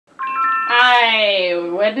I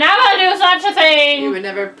would never do such a thing. You would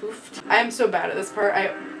never poofed. I am so bad at this part.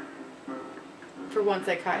 For once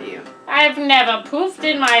I caught you. I've never poofed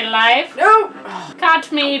in my life. No!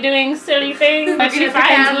 Caught me doing silly things that she Looking at the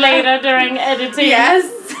finds camera. later during editing.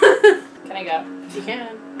 Yes! Can I go? You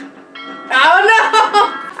can.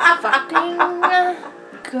 Oh Fucking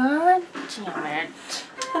god damn it.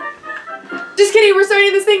 no! Just kidding, we're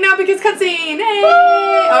starting this thing now because cutscene! Hey!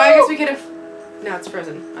 Oh, I guess we could have... Now it's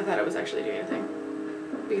frozen. I thought it was actually doing a thing.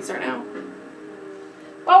 We can start now.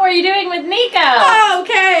 What were you doing with Nico? Oh,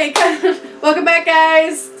 okay! Welcome back,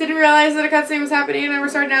 guys! Didn't realize that a cutscene was happening and we're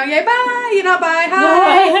starting now. Yay, bye! You're not bye!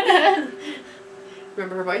 Hi!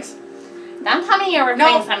 Remember her voice? Don't tell me you were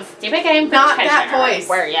No. playing some stupid game for Not treasure. that voice.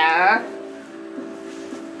 Were ya?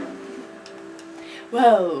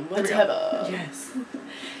 Well, we go. whatever. Yes.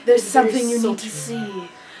 There's It's something very you need sultry. to see.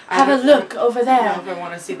 I Have a don't look know- over I don't there. know if I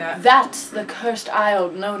want to see that. That's the cursed isle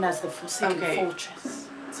known as the Forsaken Okay. Fortress.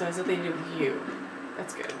 So has something to do with you.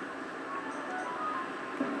 That's good.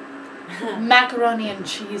 Macaroni and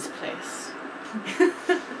cheese place.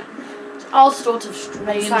 All sorts of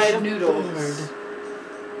strange Side of noodles. bird.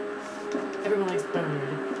 Everyone likes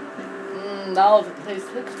bird. All of the place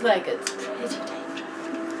looks like it's pretty dangerous.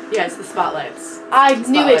 Yeah, it's the spotlights. I The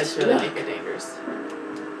knew spotlights it. really Look. make it dangerous.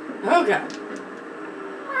 Oh god.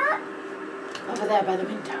 Over there by the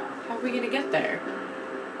window. How are we gonna get there?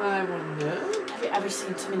 I wonder. Have you ever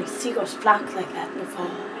seen so many seagulls flock like that before?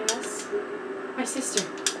 Yes. My sister.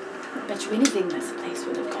 Bet you anything this place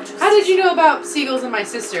would have got you. How did you know about seagulls and my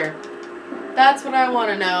sister? That's what I want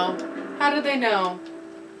to know. How did they know?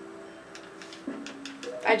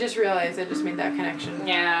 I just realized I just made that connection.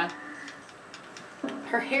 Yeah,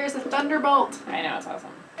 Her hair's a thunderbolt. I know, it's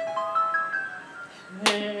awesome.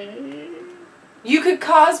 You could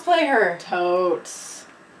cosplay her. Totes.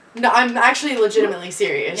 No, I'm actually legitimately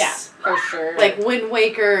serious. Yeah, for sure. Like Wind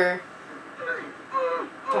Waker.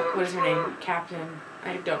 Fuck, what is her name? Captain.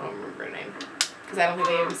 I don't remember her name. Because I don't think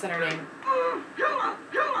they even said her name.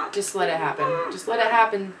 Just let it happen. Just let it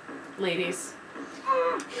happen, ladies.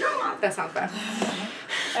 That sounds bad.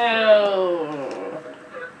 Oh.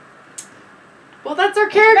 Well, that's our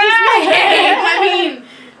character's name. I mean,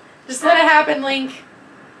 just let it happen, Link.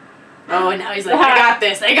 Oh, and now he's like, I got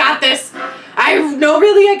this. I got this. No,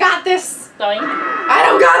 really, I got this. Going. I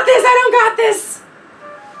don't got this. I don't got this.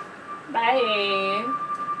 Bye.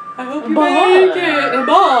 I hope you make it.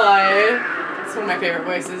 Bye. That's one of my favorite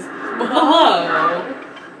voices. Bye.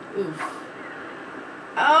 Oof.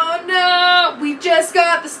 Oh no! We just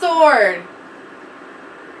got the sword.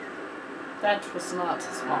 That was not a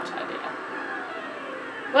smart idea.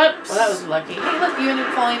 Whoops. Well, that was lucky. Hey, look, you ended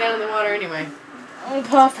up falling down in the water anyway. Oh,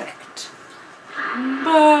 perfect.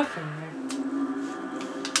 Perfect.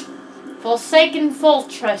 Forsaken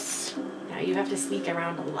Fortress. Now you have to sneak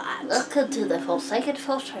around a lot. Look into the Forsaken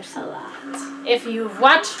Fortress a lot. If you've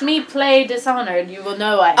watched me play Dishonored, you will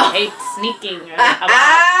know I hate sneaking a lot.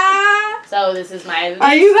 Ah! So this is my least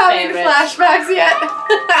Are you having favorite. flashbacks yet?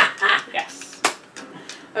 Yes.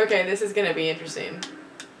 Okay, this is gonna be interesting.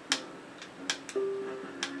 A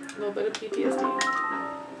little bit of PTSD.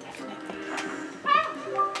 Definitely.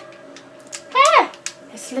 Ah!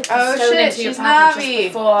 I slipped a Oh, stone shit, into your she's pocket Navi. just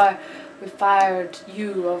before we fired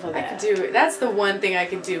you over there. I could do it. That's the one thing I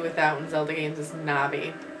could do without in Zelda games is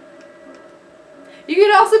Navi. You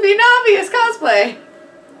could also be Navi as cosplay.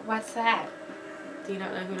 What's that? Do you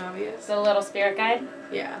not know who Navi is? The little spirit guide?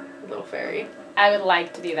 Yeah, a little fairy. I would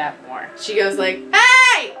like to do that more. She goes like,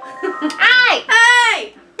 hey! Hi!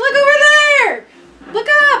 Hey! Look over there! Look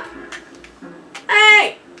up!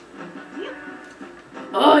 Hey!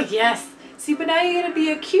 Oh, yes. See, but now you're going to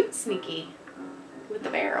be a cute sneaky with the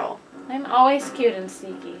barrel. I'm always cute and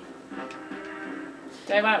sneaky.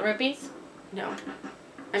 Do I want rupees? No.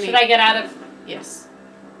 Should I get out of... Yes.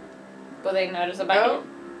 Will they notice a bucket? Oh.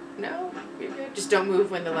 No, you're good. Just don't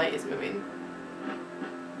move when the light is moving.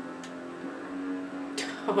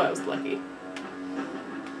 Oh, I was lucky.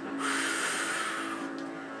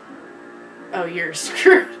 Oh, you're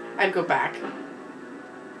screwed. I'd go back.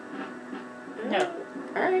 No.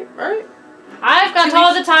 Alright, alright. I've got 2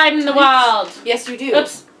 all weeks. the time in the world. Yes, you do.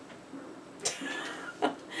 Oops.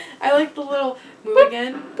 I like the little move Boop.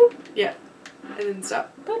 again. Boop. Yeah. And then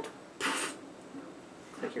stop. Boop. Poof.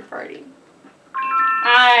 Looks like you're farting.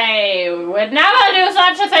 I would never do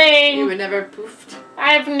such a thing. You would never poofed.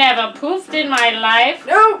 I've never poofed in my life.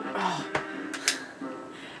 No! Oh.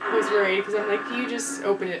 I was worried because I'm like, you just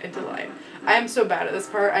open it into life. I am so bad at this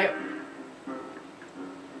part.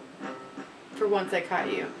 For once I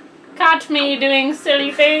caught you. Caught me doing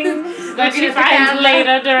silly things that Looking she at the finds camera.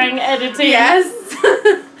 later during editing. Yes!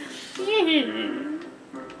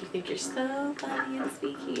 think you're so funny and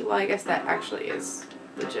sneaky. Well, I guess that actually is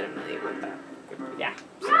legitimately what that would be. Yeah.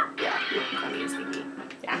 So, yeah, you're funny and sneaky.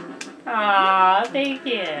 Yeah. Aw, thank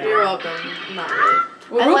you. You're welcome. Not really.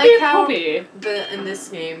 Well, I Ruby like how Poopy. in this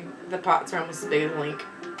game, the pots are almost as big as Link.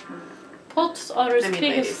 Pots are as big as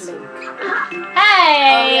ladies. Link. Hey!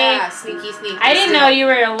 Oh yeah, sneaky. I didn't know you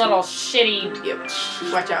were a little shitty.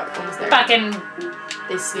 Yep. Watch out, almost there. Fucking.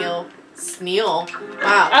 They sneal.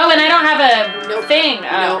 Wow. Oh, and I don't have a Nope. thing.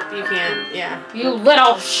 Oh. Nope, you can't. Yeah. You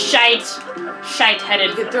little shite-headed.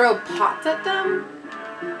 You could throw pots at them.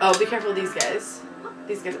 Oh, be careful of these guys.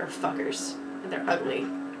 These guys are fuckers. And they're ugly.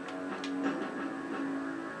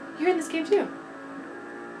 You're in this game too.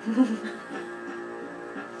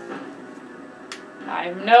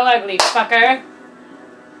 I'm no ugly fucker.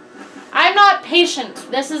 I'm not patient.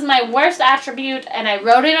 This is my worst attribute, and I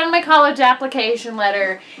wrote it on my college application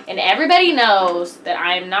letter, and everybody knows that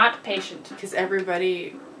I'm not patient. Because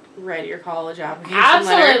everybody read your college application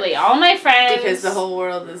Absolutely. letter. All my friends. Because the whole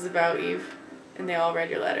world is about Eve, and they all read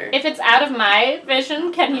your letter. If it's out of my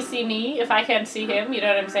vision, can he see me if I can't see him? You know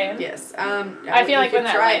what I'm saying? Yes. I feel like when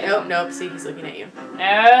that try. light- Nope. See, he's looking at you.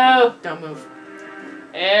 No. Don't move.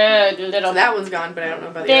 Little So that one's gone, but I don't know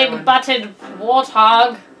about the other one. big-butted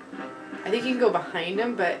warthog. I think you can go behind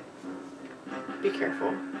him, but be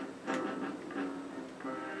careful. I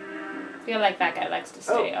feel like that guy likes to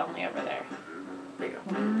stay only over there. There you go.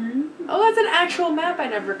 Oh, that's an actual map. I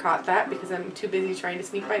never caught that because I'm too busy trying to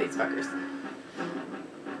sneak by these fuckers.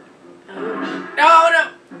 Oh. No!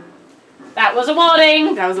 That was a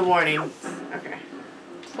warning. That was a warning. Okay.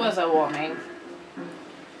 Was a warning.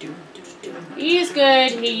 He's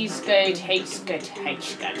good. He's good. He's good.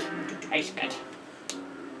 He's good. He's good.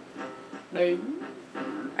 No.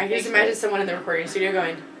 I can just imagine someone in the recording studio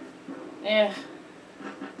going, Yeah.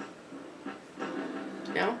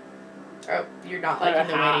 no? Oh, you're not liking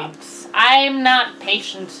the waiting. I'm not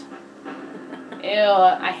patient. Ew,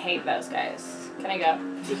 I hate those guys. Can I go?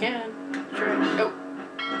 You can. Sure. Nope.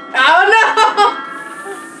 Oh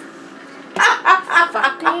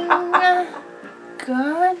Fucking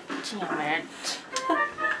god damn it.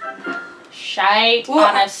 Shite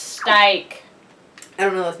on a stike. I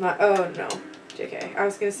don't know, that's not. Oh no. JK. I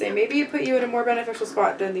was gonna say maybe it put you in a more beneficial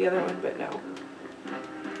spot than the other one, but no.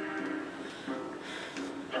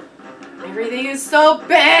 Everything is so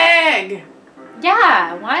big!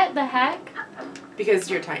 Yeah, what the heck? Because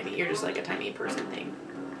you're tiny. You're just like a tiny person thing.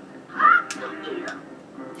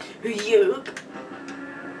 Yuck.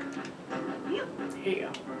 Here you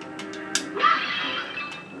go.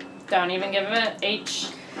 Don't even give it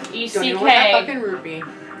H-E-C-K. Don't even want that fucking rupee.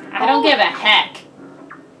 I don't give a heck.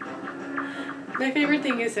 My favorite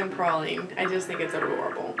thing is him crawling. I just think it's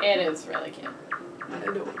adorable. It is really cute.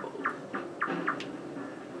 Adorable.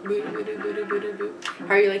 Boo, boo, boo, boo, boo, boo.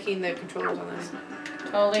 How are you liking the controllers on this?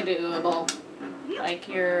 Totally doable. Like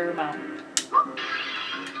your mom.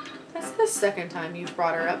 That's the second time you've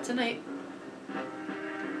brought her up tonight.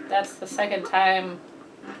 That's the second time.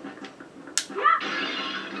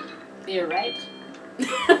 You're right.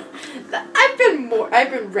 I've been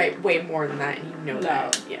right way more than that, and you know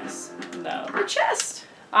that. Yes. No. The chest.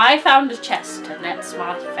 I found a chest, and that's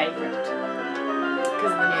my favorite.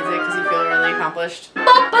 Because of the music, because you feel really accomplished.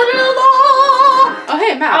 Oh, Oh,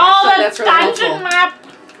 hey, map. That's really helpful. Map.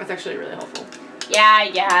 That's actually really helpful.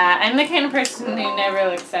 Yeah. I'm the kind of person who never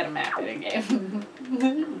looks at a map in a game.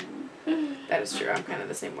 That is true. I'm kind of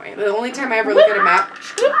the same way. The only time I ever look at a map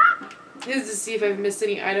is to see if I've missed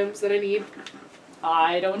any items that I need.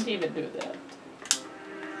 I don't even do that.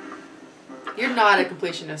 You're not a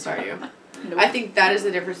completionist, are you? Nope. I think that is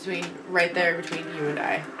the difference between you and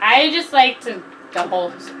I. I just like the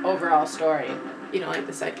whole overall story. You don't like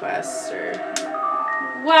the side quests or...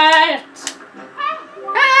 What?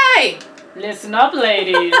 Hey! Listen up,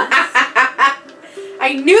 ladies.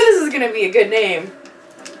 I knew this was going to be a good name.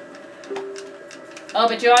 Oh,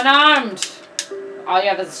 but you're unarmed. All you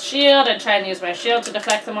have is a shield. I try and use my shield to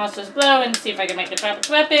deflect the monster's blow and see if I can make it drop its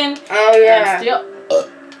weapon. Oh, yeah. And steal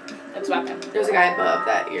its weapon. There's a guy above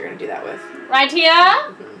that you're going to do that with. Right here?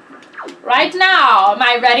 Mm-hmm. Right now. Am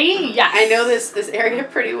I ready? Yes. I know this area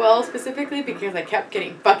pretty well, specifically because I kept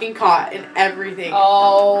getting fucking caught in everything.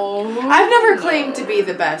 Oh. I've never claimed to be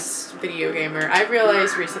the best video gamer. I've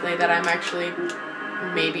realized recently that I'm actually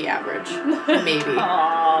maybe average. Maybe.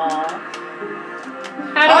 Aww.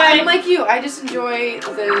 How do I'm like you. I just enjoy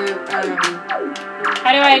the,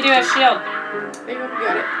 How do I do a shield? There you go. You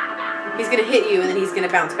got it. He's gonna hit you and then he's gonna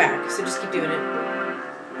bounce back. So just keep doing it.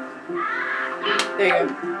 There you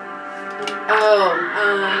go.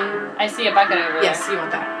 Oh, I see a bucket over there. Yes, you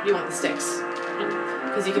want that. You want the sticks.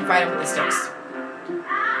 Because you can fight him with the sticks.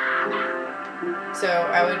 So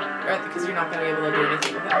I would, because you're not going to be able to do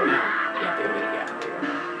anything with that now. You have to go, yeah, there you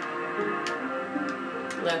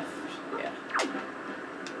go. Lift, yeah.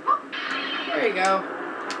 There you go.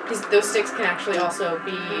 Those sticks can actually also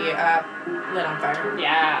be lit on fire.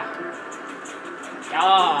 Yeah.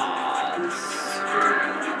 Yes.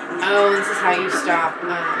 Oh, this is how you stop.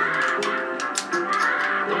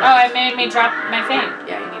 Oh, it made me drop my thing.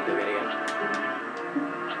 Yeah, you need to go get it.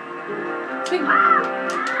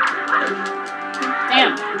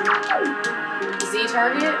 Damn. Z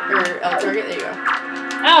target or L target? There you go.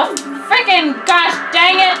 Oh, freaking gosh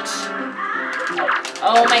dang it!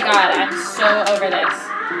 Oh my god, I'm so over this.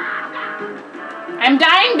 I'm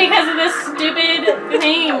dying because of this stupid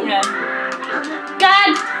thing.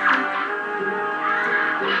 God!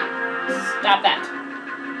 Stop that.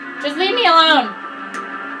 Just leave me alone.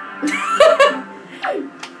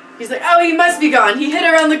 He's like, oh, he must be gone. He hid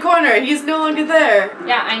around the corner. He's no longer there.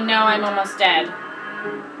 Yeah, I know I'm almost dead.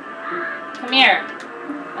 Come here.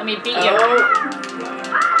 Let me beat you.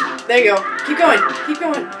 Oh. There you go. Keep going. Keep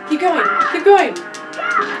going. Keep going. Keep going.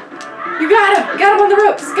 You got him. Got him on the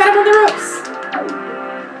ropes. Got him on the ropes.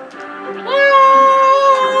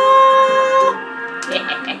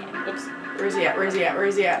 Oops. Where is he at? Where is he at? Where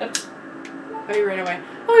is he at? Oops. Oh, he ran away.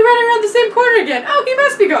 Oh, he ran around the same corner again. Oh, he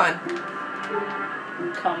must be gone.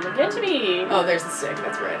 Come get me. Oh, there's the stick.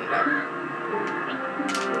 That's where I ended up.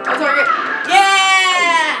 Oh, target.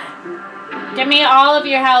 Yeah! Give me all of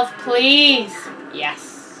your health, please.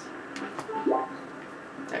 Yes.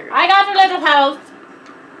 There you go. I got a little health.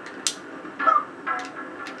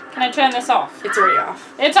 Can I turn this off? It's already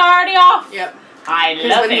off. It's already off. Yep. I love it.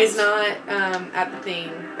 Because when he's not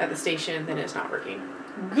at the station, then it's not working.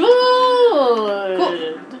 Good.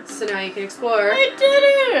 Cool. So now you can explore. I did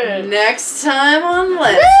it. Next time on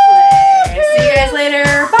Let's Play. See you guys later.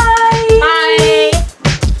 Bye.